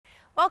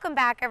Welcome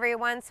back,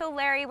 everyone. So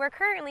Larry, we're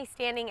currently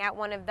standing at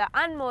one of the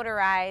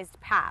unmotorized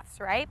paths,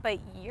 right? But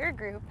your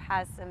group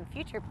has some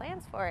future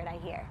plans for it, I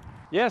hear.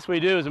 Yes, we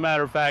do, as a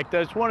matter of fact.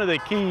 That's one of the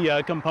key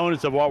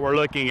components of what we're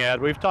looking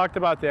at. We've talked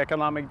about the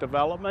economic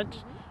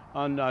development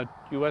on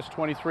US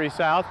 23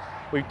 South.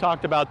 We've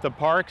talked about the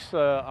parks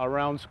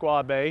around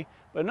Squaw Bay.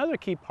 But another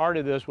key part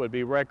of this would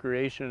be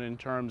recreation in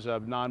terms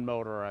of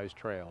non-motorized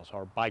trails,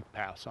 or bike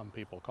paths, some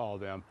people call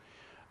them.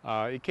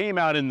 It came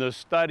out in the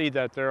study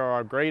that there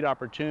are great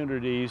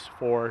opportunities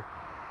for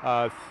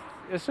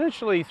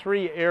essentially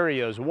three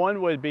areas.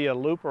 One would be a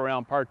loop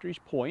around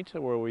Partridge Point,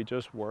 where we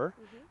just were.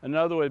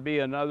 Another would be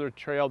another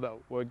trail that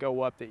would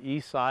go up the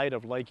east side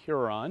of Lake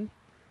Huron,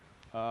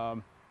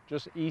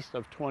 just east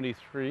of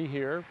 23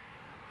 here.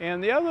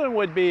 And the other one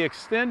would be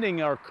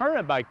extending our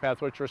current bike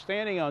path, which we're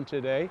standing on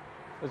today.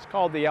 It's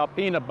called the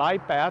Alpena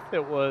Bike Path.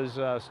 It was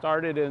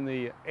started in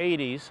the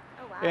 80s.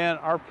 And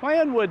our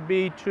plan would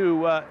be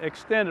to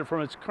extend it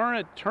from its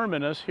current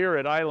terminus here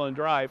at Island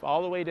Drive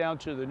all the way down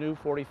to the new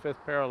 45th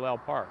Parallel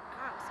Park.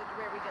 Wow, so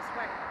where we just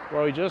were.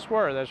 Where we just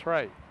were, that's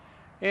right.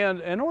 And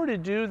in order to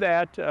do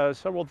that,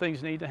 several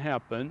things need to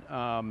happen.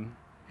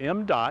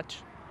 MDOT,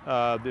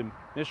 the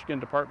Michigan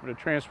Department of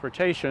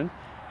Transportation,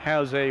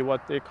 has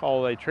what they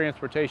call a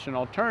Transportation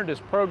Alternatives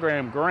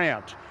Program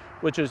grant,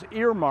 which is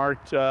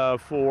earmarked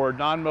for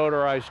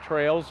non-motorized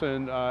trails,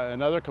 and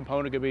another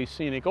component could be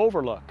scenic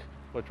overlook,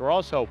 which we're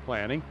also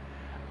planning.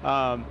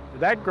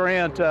 That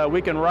grant, we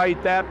can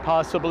write that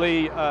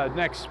possibly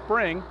next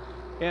spring.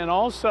 And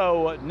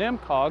also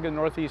NIMCOG, the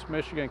Northeast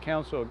Michigan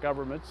Council of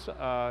Governments,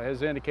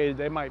 has indicated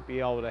they might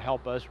be able to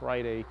help us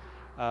write a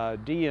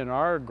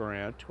DNR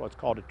grant, what's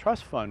called a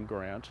trust fund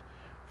grant,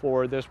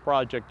 for this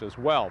project as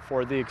well,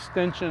 for the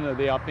extension of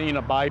the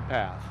Alpena Bike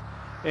Path.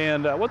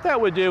 And what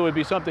that would do would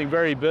be something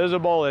very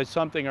visible. It's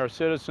something our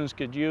citizens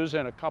could use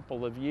in a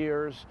couple of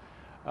years.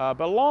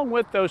 But along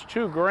with those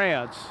two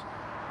grants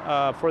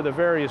for the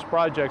various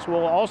projects,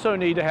 we'll also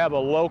need to have a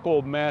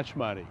local match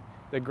money.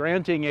 The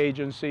granting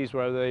agencies,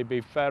 whether they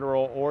be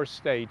federal or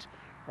state,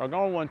 are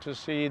going to want to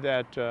see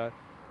that,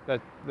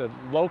 that the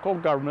local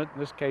government,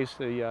 in this case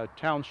the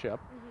township,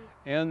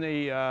 and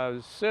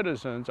the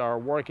citizens are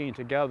working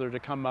together to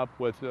come up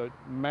with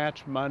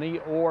match money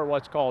or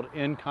what's called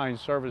in-kind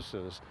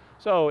services.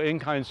 So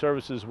in-kind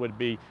services would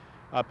be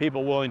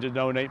people willing to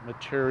donate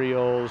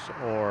materials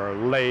or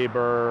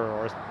labor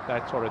or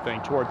that sort of thing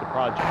toward the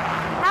project.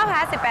 How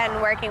has it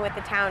been working with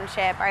the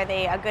township? Are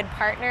they a good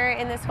partner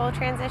in this whole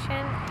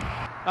transition?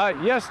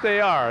 Yes,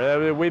 they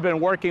are. We've been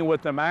working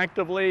with them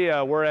actively.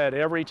 We're at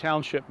every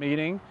township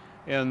meeting,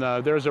 and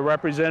there's a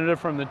representative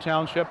from the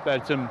township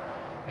that's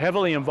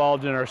heavily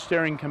involved in our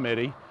steering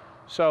committee.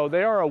 So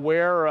they are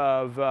aware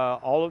of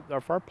all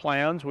of our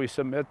plans. We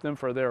submit them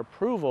for their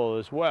approval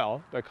as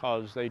well,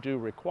 because they do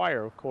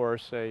require, of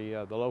course,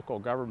 the local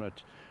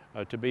government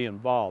to be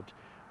involved.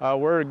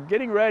 We're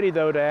getting ready,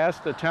 though, to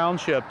ask the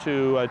township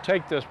to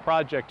take this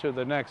project to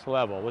the next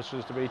level, which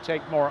is to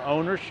take more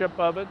ownership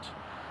of it,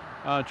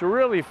 to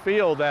really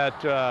feel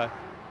that,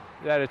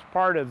 that it's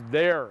part of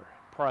their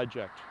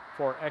project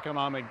for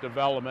economic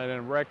development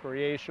and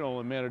recreational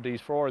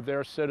amenities for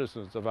their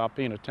citizens of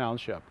Alpena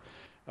Township.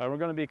 We're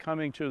going to be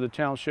coming to the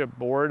Township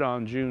Board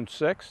on June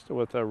 6th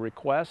with a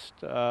request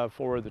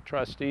for the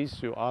trustees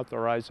to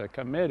authorize a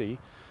committee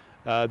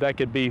that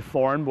could be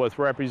formed with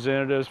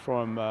representatives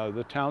from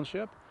the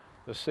Township,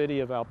 the City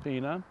of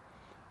Alpena,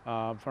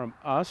 from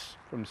us,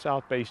 from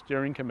South Bay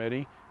Steering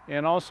Committee,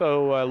 and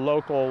also a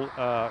local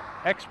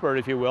expert,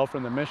 if you will,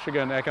 from the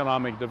Michigan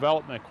Economic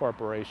Development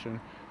Corporation,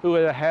 who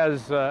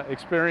has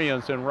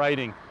experience in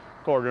writing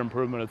corridor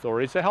improvement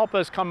authorities, to help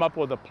us come up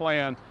with a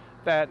plan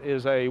that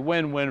is a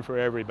win-win for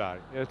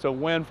everybody. It's a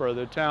win for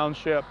the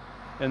township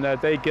in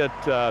that they get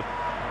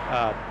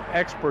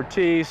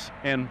expertise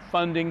and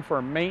funding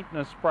for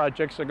maintenance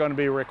projects that are going to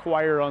be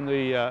required on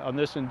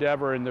this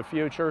endeavor in the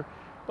future,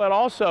 but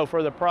also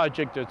for the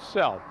project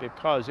itself,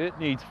 because it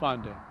needs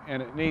funding,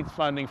 and it needs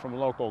funding from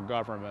local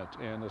government.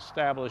 And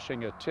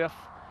establishing a TIF,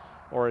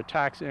 or a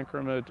tax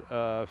increment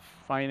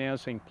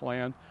financing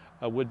plan,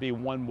 would be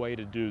one way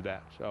to do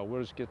that. So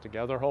we'll just get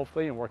together,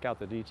 hopefully, and work out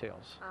the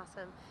details.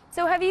 Awesome.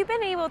 So have you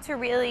been able to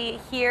really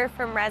hear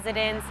from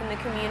residents in the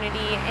community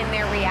and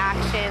their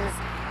reactions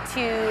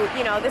to,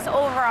 you know, this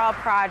overall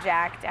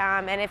project?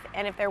 And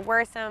if there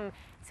were some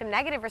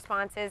negative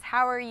responses,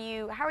 how are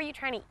you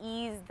trying to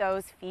ease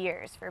those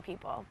fears for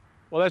people?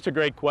 Well, that's a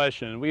great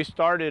question. We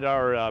started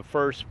our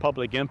first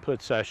public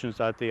input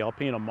sessions at the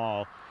Alpena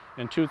Mall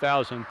in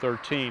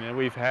 2013, and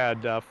we've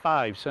had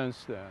 5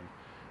 since then.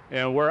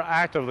 And we're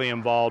actively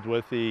involved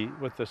with the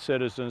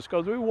citizens,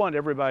 because we want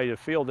everybody to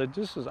feel that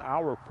this is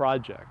our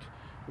project.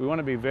 We want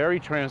to be very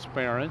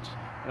transparent,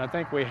 and I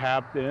think we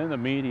have been. The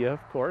media,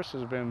 of course,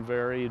 has been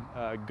very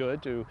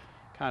good to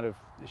kind of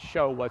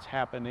show what's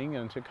happening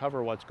and to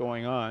cover what's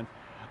going on.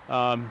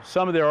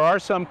 There are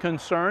some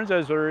concerns,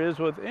 as there is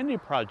with any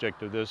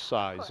project of this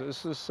size.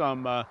 This is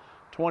some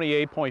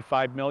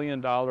 $28.5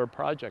 million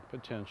project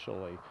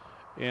potentially.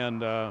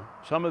 And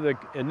some of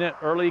the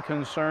early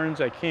concerns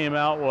that came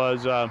out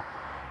was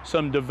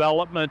some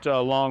development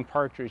along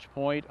Partridge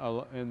Point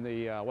in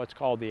the what's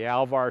called the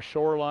Alvar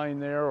shoreline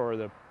there, or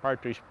the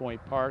Partridge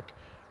Point Park.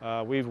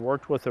 We've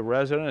worked with the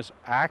residents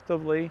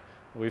actively.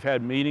 We've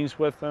had meetings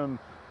with them.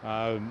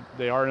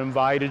 They are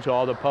invited to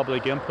all the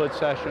public input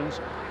sessions.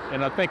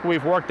 And I think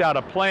we've worked out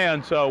a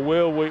plan, so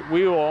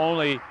we will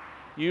only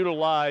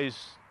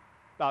utilize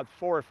about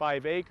 4 or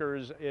 5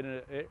 acres in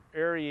an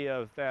area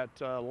of that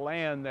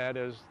land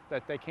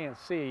that they can't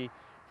see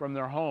from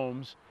their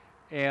homes,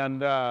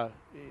 and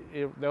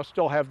they'll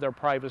still have their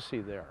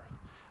privacy there.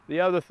 The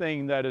other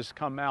thing that has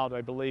come out,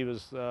 I believe,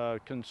 is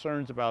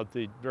concerns about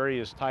the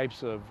various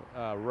types of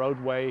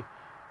roadway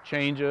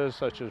changes,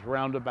 such as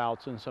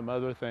roundabouts and some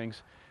other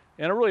things.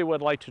 And I really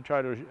would like to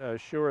try to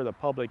assure the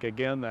public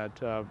again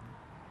that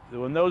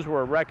when those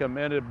were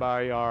recommended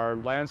by our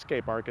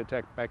landscape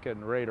architect, Beckett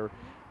and Rader,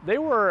 they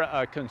were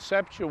a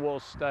conceptual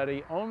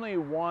study, only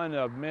one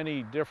of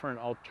many different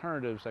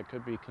alternatives that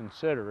could be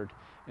considered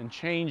in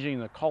changing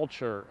the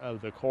culture of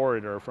the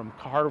corridor from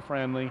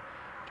car-friendly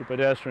to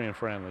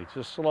pedestrian-friendly,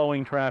 just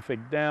slowing traffic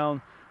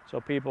down so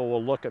people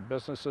will look at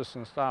businesses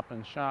and stop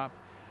and shop,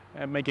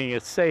 and making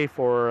it safe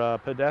for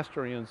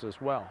pedestrians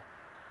as well.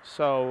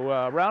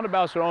 So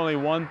roundabouts are only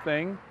one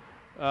thing.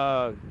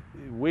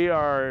 We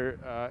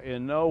are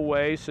in no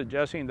way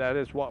suggesting that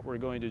is what we're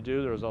going to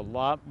do. There's a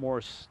lot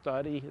more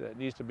study that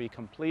needs to be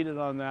completed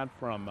on that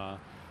from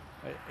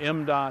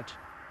MDOT,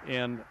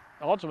 and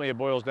ultimately it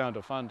boils down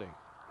to funding.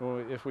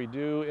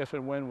 If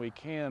and when we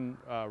can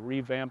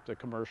revamp the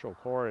commercial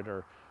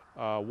corridor,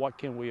 what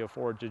can we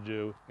afford to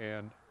do,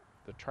 and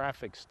the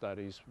traffic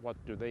studies, what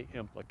do they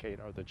implicate,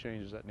 are the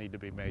changes that need to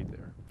be made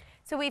there.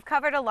 So we've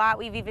covered a lot.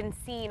 We've even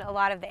seen a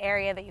lot of the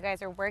area that you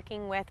guys are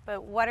working with,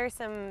 but what are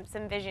some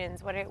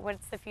visions?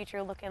 What's the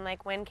future looking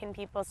like? When can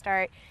people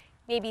start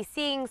maybe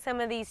seeing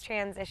some of these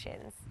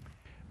transitions?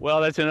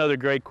 Well, that's another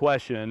great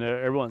question.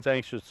 Everyone's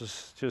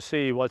anxious to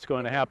see what's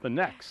going to happen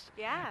next.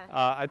 Yeah.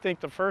 I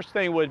think the first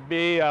thing would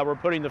be we're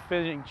putting the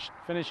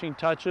finishing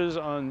touches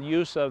on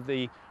use of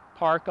the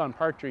park on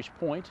Partridge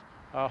Point.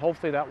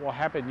 Hopefully that will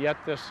happen yet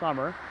this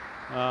summer.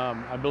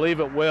 I believe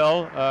it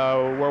will.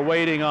 We're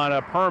waiting on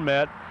a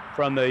permit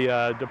from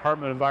the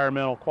Department of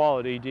Environmental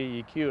Quality,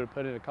 DEQ, to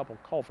put in a couple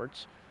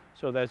culverts.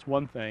 So that's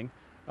one thing.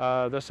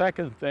 The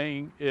second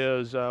thing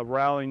is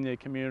rallying the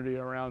community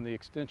around the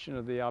extension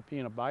of the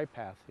Alpena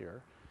bypass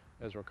here,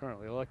 as we're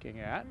currently looking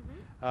at.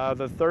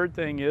 The third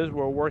thing is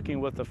we're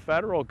working with the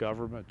federal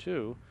government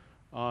too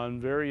on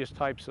various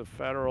types of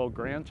federal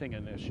granting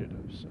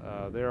initiatives.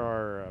 There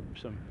are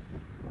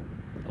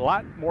a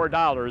lot more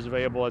dollars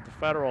available at the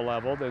federal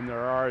level than there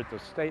are at the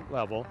state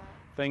level.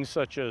 Things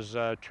such as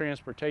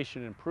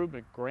transportation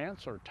improvement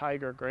grants, or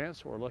TIGER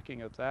grants, we're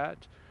looking at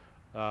that.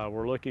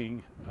 We're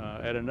looking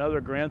at another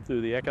grant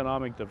through the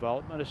Economic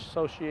Development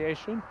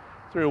Association,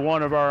 through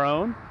one of our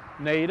own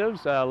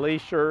natives. Lee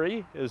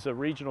Shuri is a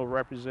regional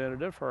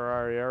representative for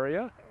our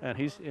area, and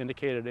he's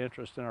indicated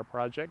interest in our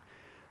project.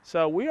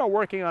 So we are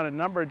working on a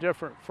number of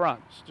different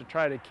fronts to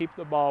try to keep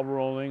the ball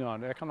rolling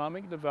on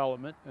economic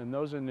development and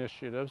those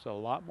initiatives. A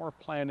lot more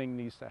planning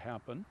needs to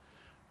happen.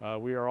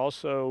 We are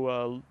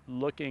also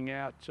looking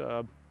at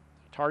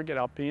Target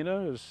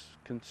Alpena is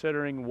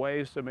considering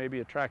ways to maybe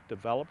attract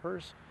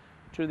developers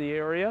to the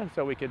area,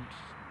 so we could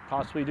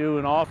possibly do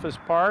an office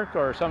park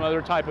or some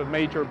other type of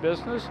major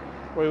business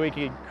where we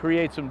could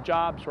create some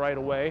jobs right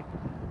away.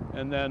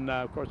 And then,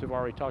 of course, we've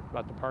already talked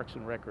about the Parks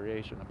and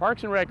Recreation. The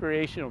Parks and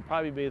Recreation will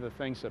probably be the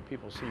things that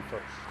people see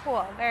first.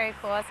 Cool, very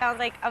cool. It sounds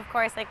like, of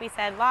course, like we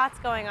said, lots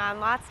going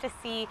on, lots to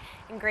see,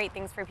 and great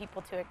things for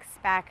people to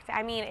expect.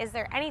 I mean, is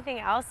there anything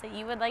else that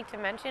you would like to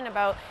mention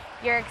about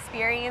your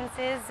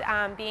experiences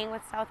being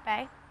with South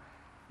Bay?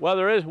 Well,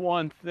 there is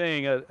one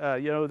thing. You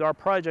know, our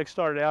project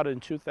started out in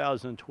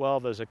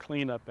 2012 as a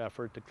cleanup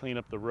effort to clean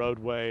up the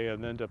roadway,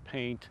 and then to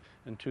paint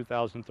in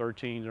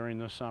 2013 during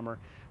the summer.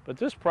 But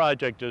this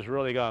project has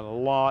really gone a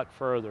lot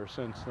further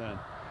since then.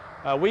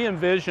 We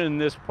envision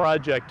this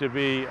project to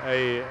be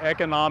an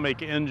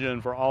economic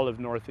engine for all of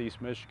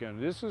Northeast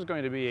Michigan. This is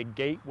going to be a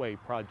gateway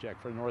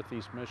project for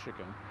Northeast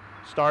Michigan,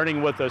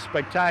 starting with a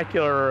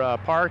spectacular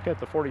park at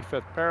the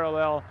 45th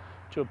parallel,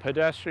 to a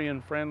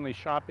pedestrian-friendly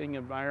shopping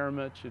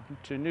environment,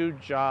 to new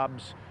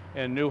jobs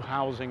and new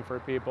housing for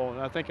people.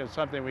 And I think it's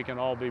something we can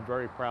all be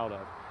very proud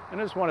of.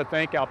 And I just want to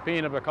thank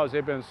Alpena because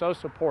they've been so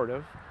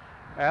supportive,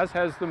 as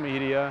has the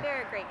media.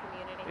 They're a great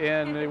community.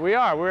 And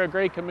we're a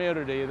great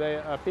community.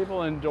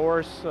 People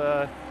endorse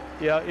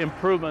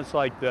improvements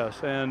like this.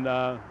 And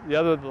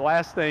the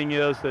last thing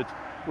is that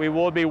we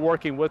will be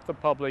working with the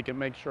public and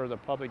make sure the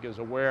public is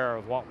aware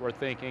of what we're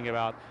thinking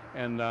about,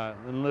 and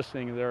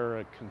listening to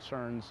their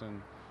concerns,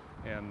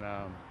 and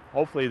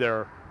hopefully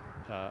their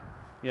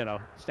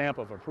stamp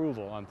of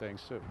approval on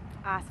things too.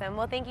 Awesome.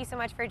 Well, thank you so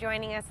much for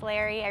joining us,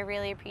 Larry. I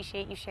really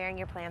appreciate you sharing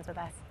your plans with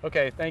us.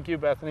 Okay, thank you,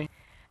 Bethany.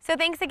 So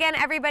thanks again,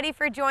 everybody,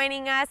 for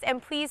joining us,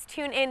 and please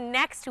tune in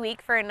next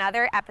week for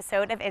another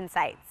episode of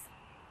Insights.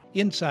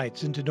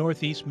 Insights into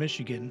Northeast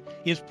Michigan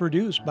is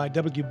produced by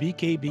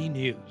WBKB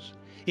News.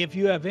 If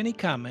you have any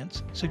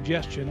comments,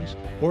 suggestions,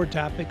 or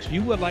topics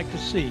you would like to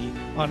see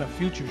on a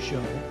future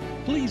show,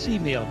 please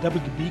email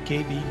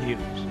WBKB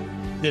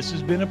News. This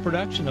has been a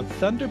production of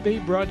Thunder Bay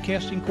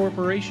Broadcasting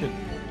Corporation.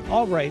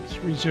 All rights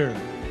reserved.